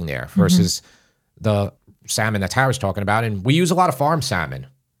sitting there versus the salmon that Tara's talking about. And we use a lot of farm salmon.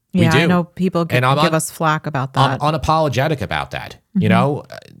 We do. I know people give us flack about that. I'm unapologetic about that. You know,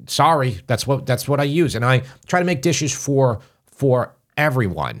 sorry, that's what I use, and I try to make dishes for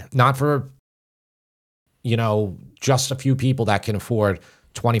everyone, not for just a few people that can afford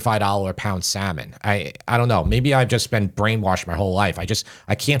 $25 a pound salmon. I don't know. Maybe I've just been brainwashed my whole life.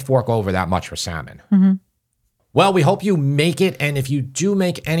 I can't fork over that much for salmon. Well, we hope you make it. And if you do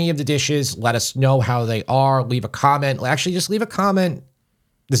make any of the dishes, let us know how they are. Leave a comment. Actually, just leave a comment.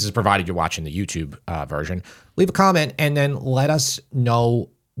 This is provided you're watching the YouTube version. Leave a comment and then let us know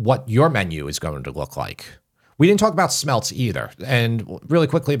what your menu is going to look like. We didn't talk about smelts either. And really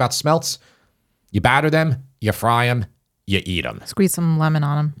quickly about smelts, you batter them, you fry them, you eat them. Squeeze some lemon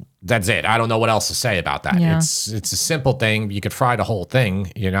on them. That's it. I don't know what else to say about that. Yeah. It's a simple thing. You could fry the whole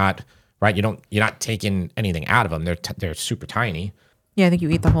thing. You're not right. You're not taking anything out of them. They're super tiny. Yeah, I think you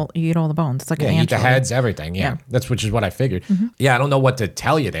eat all the bones. It's like an eat the anchovy. heads, everything. Yeah. Which is what I figured. Yeah, I don't know what to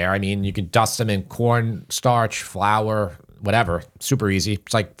tell you there. I mean, you can dust them in corn starch, flour, whatever. Super easy.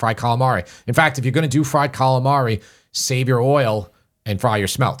 It's like fried calamari. In fact, if you're going to do fried calamari, save your oil and fry your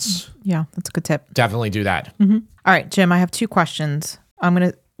smelts. Yeah, that's a good tip. Definitely do that. All right, Jim, I have 2 questions.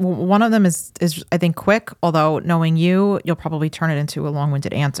 One of them is I think quick, although knowing you'll probably turn it into a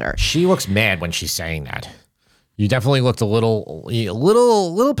long-winded answer. She looks mad when she's saying that. You definitely looked a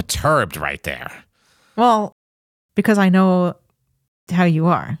little perturbed right there. Well, because I know how you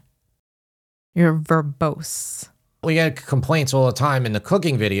are. You're verbose. We get complaints all the time in the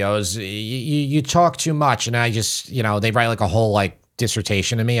cooking videos. You talk too much, and I just, they write like a whole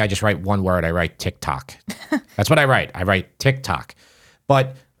dissertation to me. I just write one word. I write TikTok. That's what I write. I write TikTok.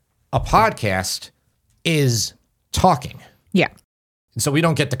 But a podcast is talking. Yeah. So we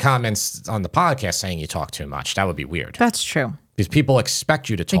don't get the comments on the podcast saying you talk too much. That would be weird. That's true. Because people expect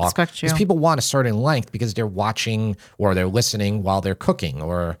you to talk. Because people want a certain length because they're watching or they're listening while they're cooking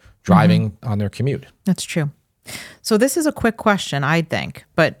or driving on their commute. That's true. So this is a quick question, I think.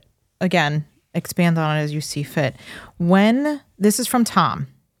 But again, expand on it as you see fit. This is from Tom.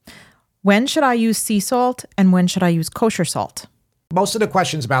 When should I use sea salt and when should I use kosher salt? Most of the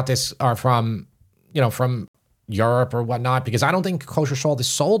questions about this are from Europe or whatnot, because I don't think kosher salt is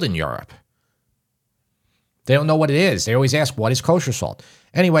sold in Europe. They don't know what it is. They always ask, what is kosher salt?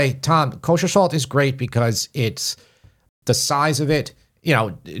 Anyway, Tom, kosher salt is great because it's the size of it.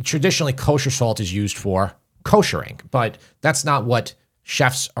 Traditionally kosher salt is used for koshering, but that's not what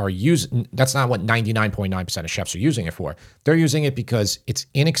chefs are using. That's not what 99.9% of chefs are using it for. They're using it because it's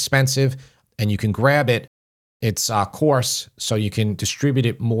inexpensive and you can grab it. It's coarse, so you can distribute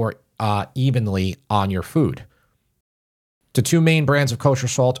it more evenly on your food. The 2 main brands of kosher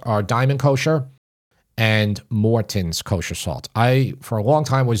salt are Diamond Kosher and Morton's kosher salt. I, for a long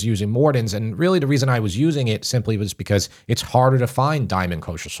time, was using Morton's, and really the reason I was using it simply was because it's harder to find Diamond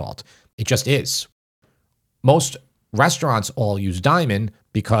kosher salt. It just is. Most restaurants all use Diamond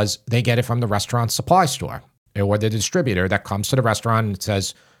because they get it from the restaurant supply store or the distributor that comes to the restaurant and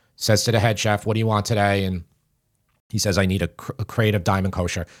says to the head chef, what do you want today? And he says, I need a crate of Diamond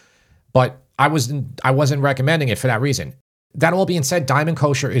Kosher. But I wasn't recommending it for that reason. That all being said, Diamond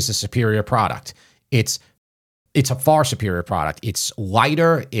Kosher is a superior product. It's a far superior product. It's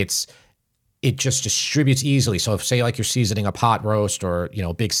lighter. It just distributes easily. So if, say, you're seasoning a pot roast or,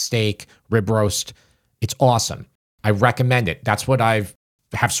 big steak, rib roast, it's awesome. I recommend it. That's what have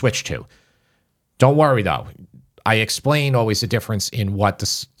switched to. Don't worry, though. I explain always the difference in what the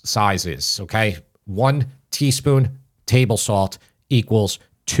size is, okay? 1 teaspoon table salt equals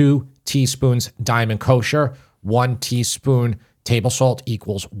 2 teaspoons Diamond Kosher. 1 teaspoon table salt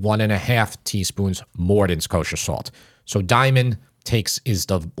equals 1.5 teaspoons Morton's kosher salt. So Diamond is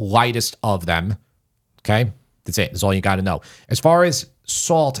the lightest of them. Okay, that's it. That's all you got to know. As far as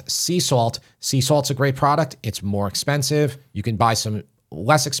salt, sea salt's a great product. It's more expensive. You can buy some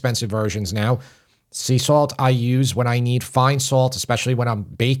less expensive versions now. Sea salt I use when I need fine salt, especially when I'm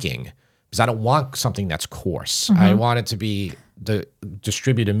baking. because I don't want something that's coarse. Mm-hmm. I want it to be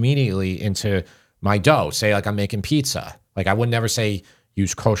distributed immediately into my dough. Say like I'm making pizza. Like I would never say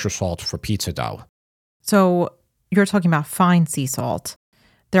use kosher salt for pizza dough. So you're talking about fine sea salt.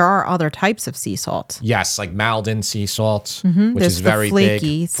 There are other types of sea salt. Yes, like Maldon sea salt, which There's is very the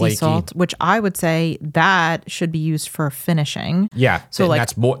flaky big. sea salt, which I would say that should be used for finishing. Yeah, So and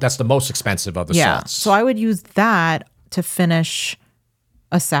like that's the most expensive of the salts. So I would use that to finish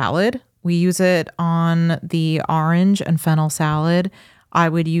a salad. We use it on the orange and fennel salad. I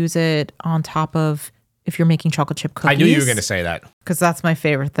would use it on top of if you're making chocolate chip cookies. I knew you were going to say that. Because that's my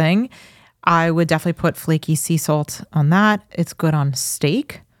favorite thing. I would definitely put flaky sea salt on that. It's good on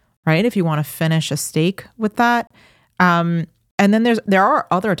steak, right? If you want to finish a steak with that. And then there are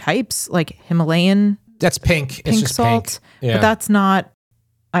other types like Himalayan That's pink. It's pink just salt, pink. Yeah. but that's not.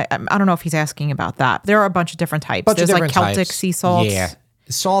 I don't know if he's asking about that. There are a bunch of different types. Bunch of There's like different Celtic types. sea salt. Yeah.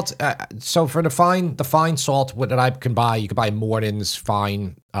 Salt. So for the fine salt that I can buy, you can buy Morton's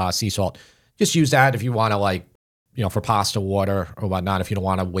fine sea salt. Just use that if you want to, like, for pasta water or whatnot, if you don't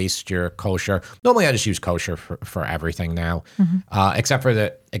want to waste your kosher. Normally I just use kosher for everything now, except for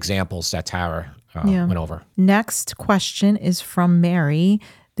the examples that Tara went over. Next question is from Mary.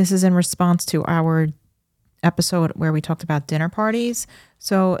 This is in response to our episode where we talked about dinner parties.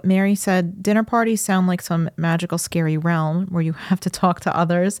 So Mary said, dinner parties sound like some magical, scary realm where you have to talk to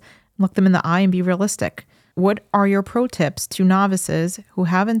others, look them in the eye, and be realistic. What are your pro tips to novices who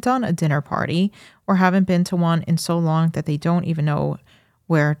haven't done a dinner party or haven't been to one in so long that they don't even know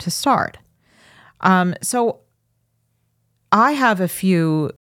where to start? So I have a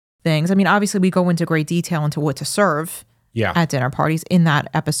few things. I mean, obviously we go into great detail into what to serve at dinner parties in that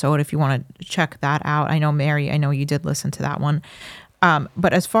episode. If you want to check that out, I know Mary, I know you did listen to that one.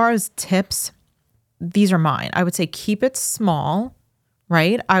 But as far as tips, these are mine. I would say keep it small,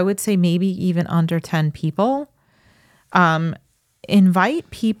 right? I would say maybe even under 10 people. Invite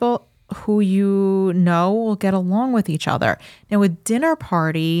people who you know will get along with each other. Now, a dinner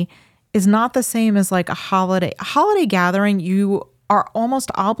party is not the same as like a holiday. A holiday gathering, you are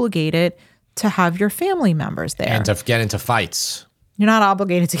almost obligated to have your family members there. And to get into fights. You're not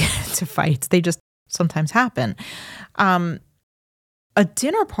obligated to get into fights. They just sometimes happen. A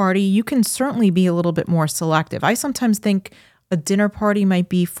dinner party, you can certainly be a little bit more selective. I sometimes think a dinner party might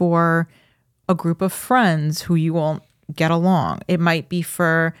be for a group of friends who you won't get along. It might be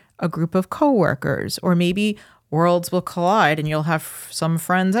for a group of coworkers, or maybe worlds will collide and you'll have some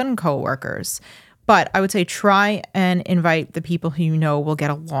friends and coworkers. But I would say try and invite the people who you know will get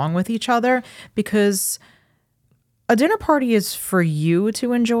along with each other, because a dinner party is for you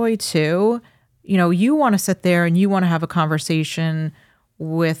to enjoy too. You want to sit there and you want to have a conversation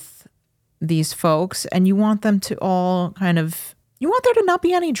with these folks, and you want them to all you want there to not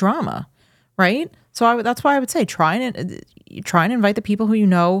be any drama, right? So that's why I would say try and invite the people who you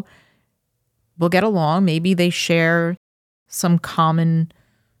know will get along. Maybe they share some common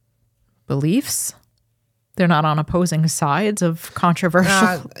beliefs. They're not on opposing sides of controversial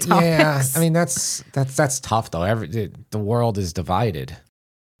topics. Yeah, I mean that's tough though. The world is divided.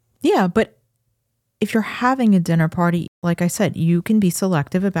 Yeah, but if you're having a dinner party, like I said, you can be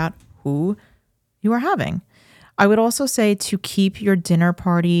selective about who you are having. I would also say to keep your dinner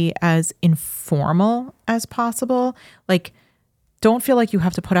party as informal as possible. Like, don't feel like you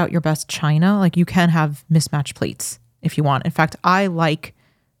have to put out your best china. Like, you can have mismatched plates if you want. In fact, I like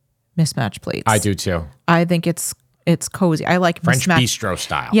mismatched plates. I do too. I think it's cozy. I like French bistro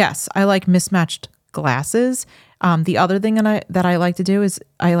style. Yes, I like mismatched glasses. The other thing that I like to do is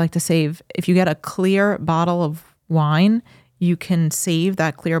I like to save. If you get a clear bottle of wine, you can save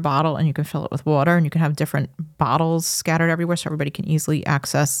that clear bottle and you can fill it with water, and you can have different bottles scattered everywhere so everybody can easily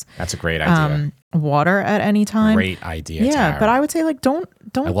access. That's a great idea. Water at any time. Great idea. Yeah, Tara. but I would say like don't.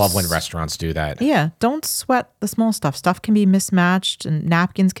 I love when restaurants do that. Yeah, don't sweat the small stuff. Stuff can be mismatched, and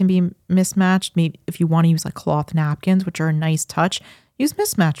napkins can be mismatched. Maybe if you want to use like cloth napkins, which are a nice touch, use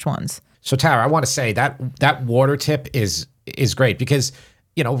mismatched ones. So Tara, I want to say that water tip is great, because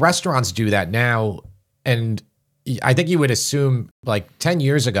restaurants do that now, and I think you would assume like 10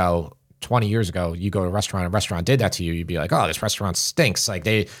 years ago, 20 years ago, you go to a restaurant did that to you, you'd be like, oh, this restaurant stinks. Like,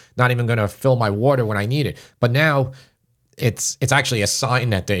 they not even going to fill my water when I need it. But now it's actually a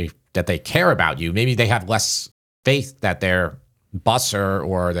sign that they care about you. Maybe they have less faith that their busser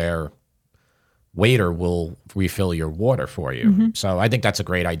or their waiter will refill your water for you. Mm-hmm. So I think that's a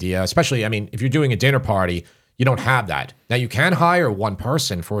great idea, especially, I mean, if you're doing a dinner party, you don't have that. Now, you can hire one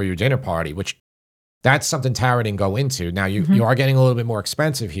person for your dinner party, which that's something Tara didn't go into. Now, you are getting a little bit more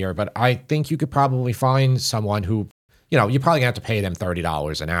expensive here, but I think you could probably find someone who, you're probably gonna have to pay them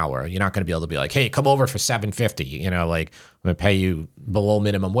 $30 an hour. You're not gonna be able to be like, hey, come over for $7.50. Like I'm gonna pay you below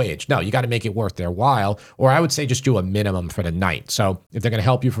minimum wage. No, you got to make it worth their while. Or I would say just do a minimum for the night. So if they're gonna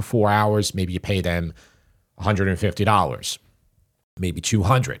help you for 4 hours, maybe you pay them $150, maybe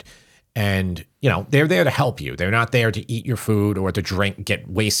 $200. And, they're there to help you. They're not there to eat your food or to get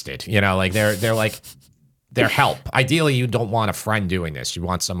wasted. Like they're like, they're help. Ideally, you don't want a friend doing this. You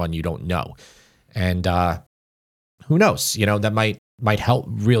want someone you don't know. And who knows, that might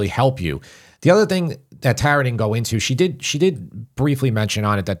really help you. The other thing that Tara didn't go into, she did briefly mention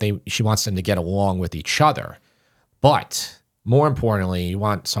on it that she wants them to get along with each other. But more importantly, you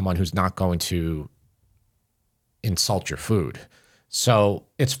want someone who's not going to insult your food. So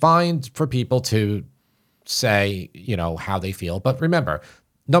it's fine for people to say, how they feel. But remember,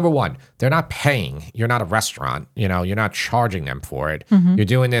 number one, they're not paying. You're not a restaurant. You're not charging them for it. Mm-hmm. You're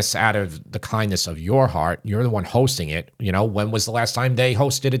doing this out of the kindness of your heart. You're the one hosting it. When was the last time they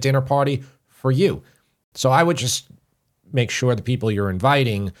hosted a dinner party for you? So I would just make sure the people you're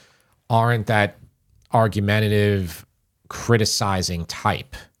inviting aren't that argumentative, criticizing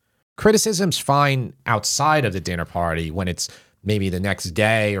type. Criticism's fine outside of the dinner party when it's maybe the next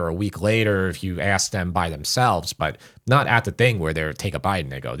day or a week later if you ask them by themselves, but not at the thing where they take a bite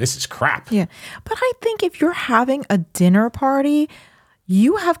and they go, this is crap. Yeah. But I think if you're having a dinner party,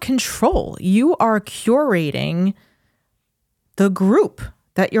 you have control. You are curating the group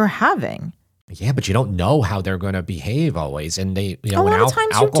that you're having. Yeah, but you don't know how they're going to behave always. And they, when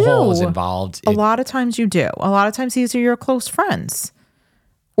alcohol is involved. A lot of times you do. A lot of times these are your close friends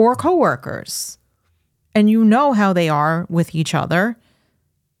or coworkers. And you know how they are with each other.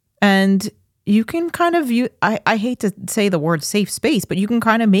 And you can kind of, I hate to say the word safe space, but you can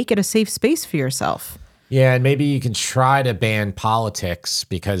kind of make it a safe space for yourself. Yeah, and maybe you can try to ban politics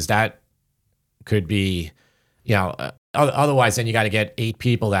because that could be, otherwise then you got to get 8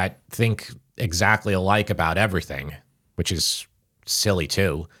 people that think exactly alike about everything, which is silly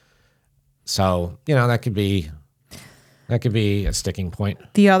too. So, that could be a sticking point.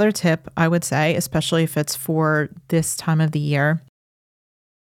 The other tip I would say, especially if it's for this time of the year,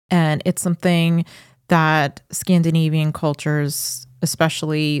 and it's something that Scandinavian cultures,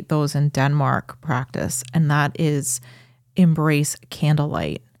 especially those in Denmark, practice, and that is embrace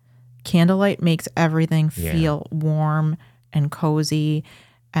candlelight. Candlelight makes everything feel warm and cozy,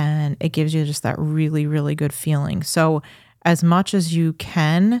 and it gives you just that really, really good feeling. So as much as you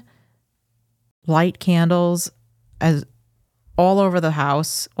can, light candles as all over the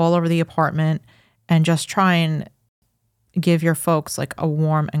house, all over the apartment, and just try and give your folks like a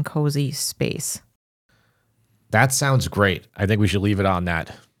warm and cozy space. That sounds great. I think we should leave it on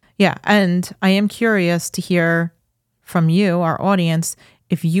that. Yeah. And I am curious to hear from you, our audience,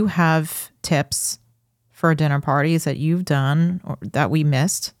 if you have tips for dinner parties that you've done or that we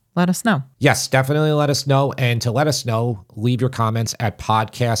missed. Let us know. Yes, definitely let us know. And to let us know, leave your comments at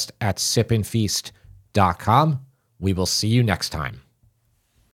podcast@sipandfeast.com. We will see you next time.